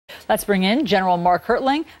Let's bring in General Mark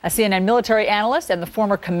Hertling, a CNN military analyst and the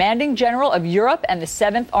former commanding general of Europe and the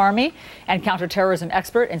 7th Army, and counterterrorism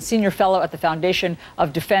expert and senior fellow at the Foundation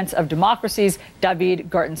of Defense of Democracies, David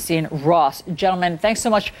Gartenstein-Ross. Gentlemen, thanks so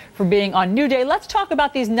much for being on New Day. Let's talk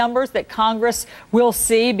about these numbers that Congress will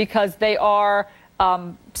see, because they are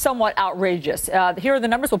somewhat outrageous. Here are the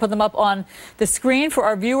numbers. We'll put them up on the screen for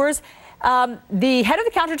our viewers. The head of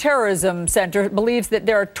the Counterterrorism Center believes that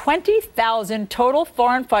there are 20,000 total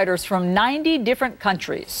foreign fighters from 90 different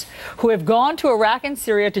countries who have gone to Iraq and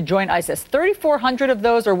Syria to join ISIS. 3,400 of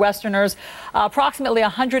those are Westerners. Approximately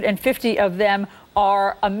 150 of them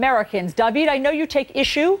are Americans. David, I know you take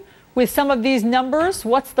issue with some of these numbers.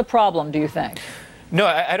 What's the problem, do you think? No,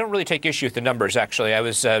 I don't really take issue with the numbers, actually. I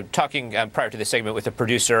was talking prior to the segment with a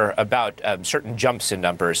producer about certain jumps in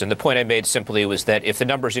numbers. And the point I made simply was that if the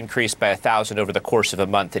numbers increase by 1,000 over the course of a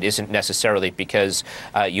month, it isn't necessarily because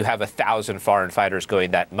you have 1,000 foreign fighters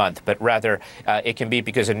going that month, but rather it can be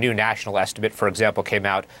because a new national estimate, for example, came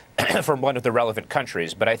out from one of the relevant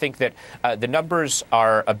countries. But I think that the numbers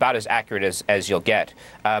are about as accurate as you'll get.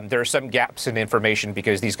 There are some gaps in information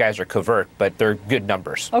because these guys are covert, but they're good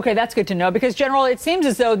numbers. Okay, that's good to know, because, General, it seems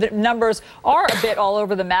as though the numbers are a bit all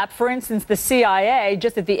over the map. For instance, the CIA,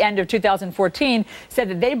 just at the end of 2014, said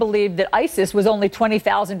that they believed that ISIS was only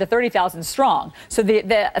 20,000 to 30,000 strong. So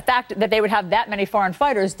the fact that they would have that many foreign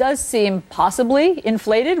fighters does seem possibly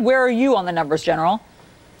inflated. Where are you on the numbers, General?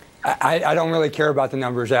 I don't really care about the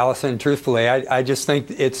numbers, Allison, truthfully. I just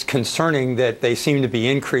think it's concerning that they seem to be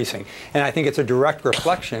increasing. And I think it's a direct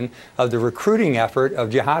reflection of the recruiting effort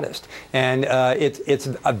of jihadists. And it's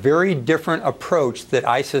a very different approach that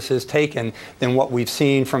ISIS has taken than what we've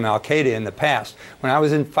seen from al-Qaeda in the past. When I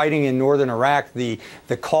was fighting in northern Iraq, the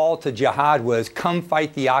call to jihad was, come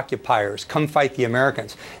fight the occupiers, come fight the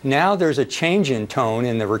Americans. Now there's a change in tone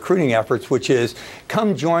in the recruiting efforts, which is,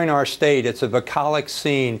 come join our state. It's a bucolic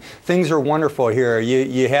scene. Things are wonderful here.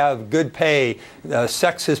 You have good pay.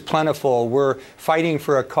 Sex is plentiful. We're fighting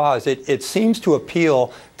for a cause. It seems to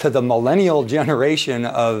appeal to the millennial generation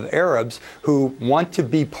of Arabs who want to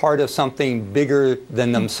be part of something bigger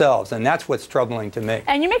than themselves. And that's what's troubling to me.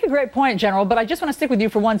 And you make a great point, General, but I just want to stick with you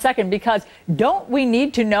for 1 second, because don't we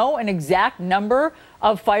need to know an exact number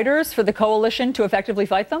of fighters for the coalition to effectively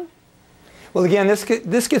fight them? Well, again,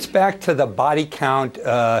 this gets back to the body count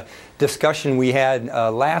discussion we had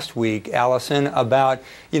last week, Allison, about,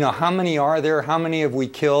 how many are there, how many have we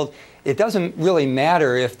killed. It doesn't really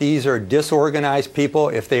matter if these are disorganized people,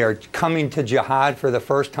 if they are coming to jihad for the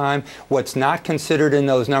first time. What's not considered in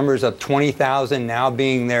those numbers of 20,000 now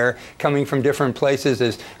being there, coming from different places,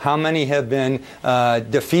 is how many have been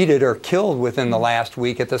defeated or killed within the last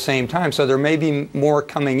week at the same time. So there may be more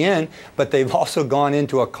coming in, but they've also gone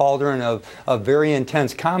into a cauldron of very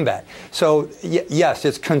intense combat. So yes,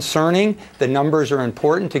 it's concerning. The numbers are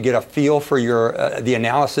important to get a feel for the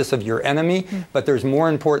analysis of your enemy, but there's more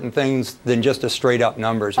important things than just a straight up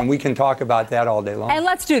numbers. And we can talk about that all day long. And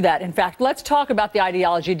let's do that. In fact, let's talk about the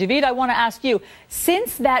ideology. David, I want to ask you,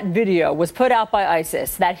 since that video was put out by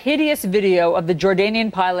ISIS, that hideous video of the Jordanian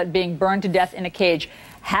pilot being burned to death in a cage,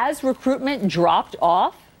 has recruitment dropped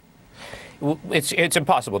off? It's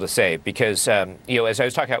impossible to say because, as I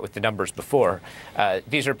was talking about with the numbers before,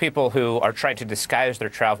 these are people who are trying to disguise their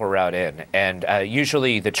travel route in. And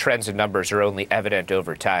usually the trends in numbers are only evident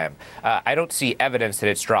over time. I don't see evidence that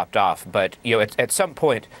it's dropped off. But, at some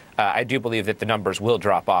point, I do believe that the numbers will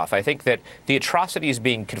drop off. I think that the atrocities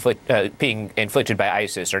being inflicted by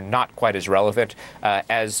ISIS are not quite as relevant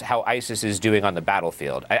as how ISIS is doing on the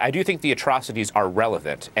battlefield. I do think the atrocities are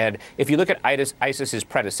relevant. And if you look at ISIS's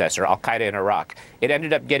predecessor, al-Qaeda in Iraq, it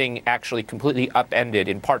ended up getting actually completely upended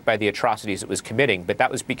in part by the atrocities it was committing. But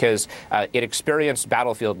that was because it experienced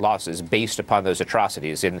battlefield losses based upon those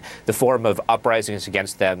atrocities in the form of uprisings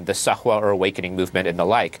against them, the Sahwa or awakening movement and the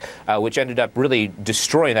like, which ended up really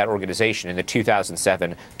destroying that organization in the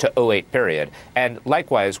 2007 to 08 period. And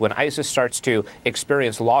likewise, when ISIS starts to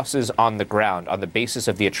experience losses on the ground on the basis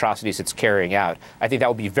of the atrocities it's carrying out, I think that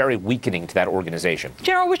will be very weakening to that organization.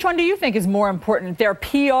 General, which one do you think is more important, their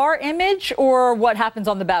PR image or what happens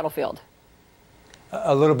on the battlefield?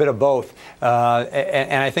 A little bit of both.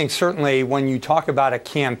 And I think certainly when you talk about a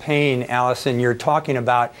campaign, Allison, you're talking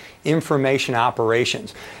about information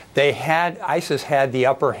operations. ISIS had the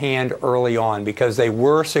upper hand early on because they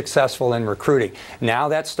were successful in recruiting. Now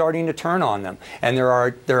that's starting to turn on them. And there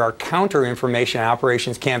are counter-information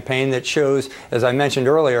operations campaign that shows, as I mentioned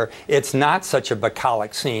earlier, it's not such a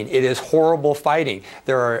bucolic scene. It is horrible fighting.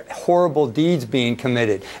 There are horrible deeds being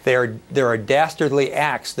committed. There are dastardly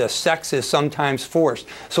acts. The sex is sometimes forced.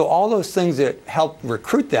 So all those things that help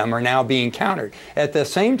recruit them are now being countered. At the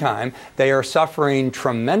same time, they are suffering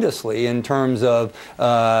tremendously in terms of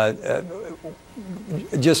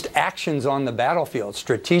just actions on the battlefield,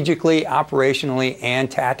 strategically, operationally, and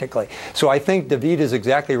tactically. So I think David is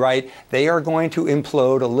exactly right. They are going to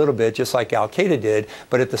implode a little bit, just like Al-Qaeda did,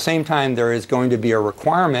 but at the same time, there is going to be a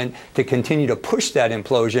requirement to continue to push that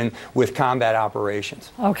implosion with combat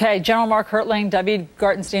operations. Okay, General Mark Hertling, David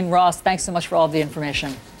Gartenstein-Ross, thanks so much for all of the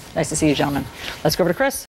information. Nice to see you, gentlemen. Let's go over to Chris.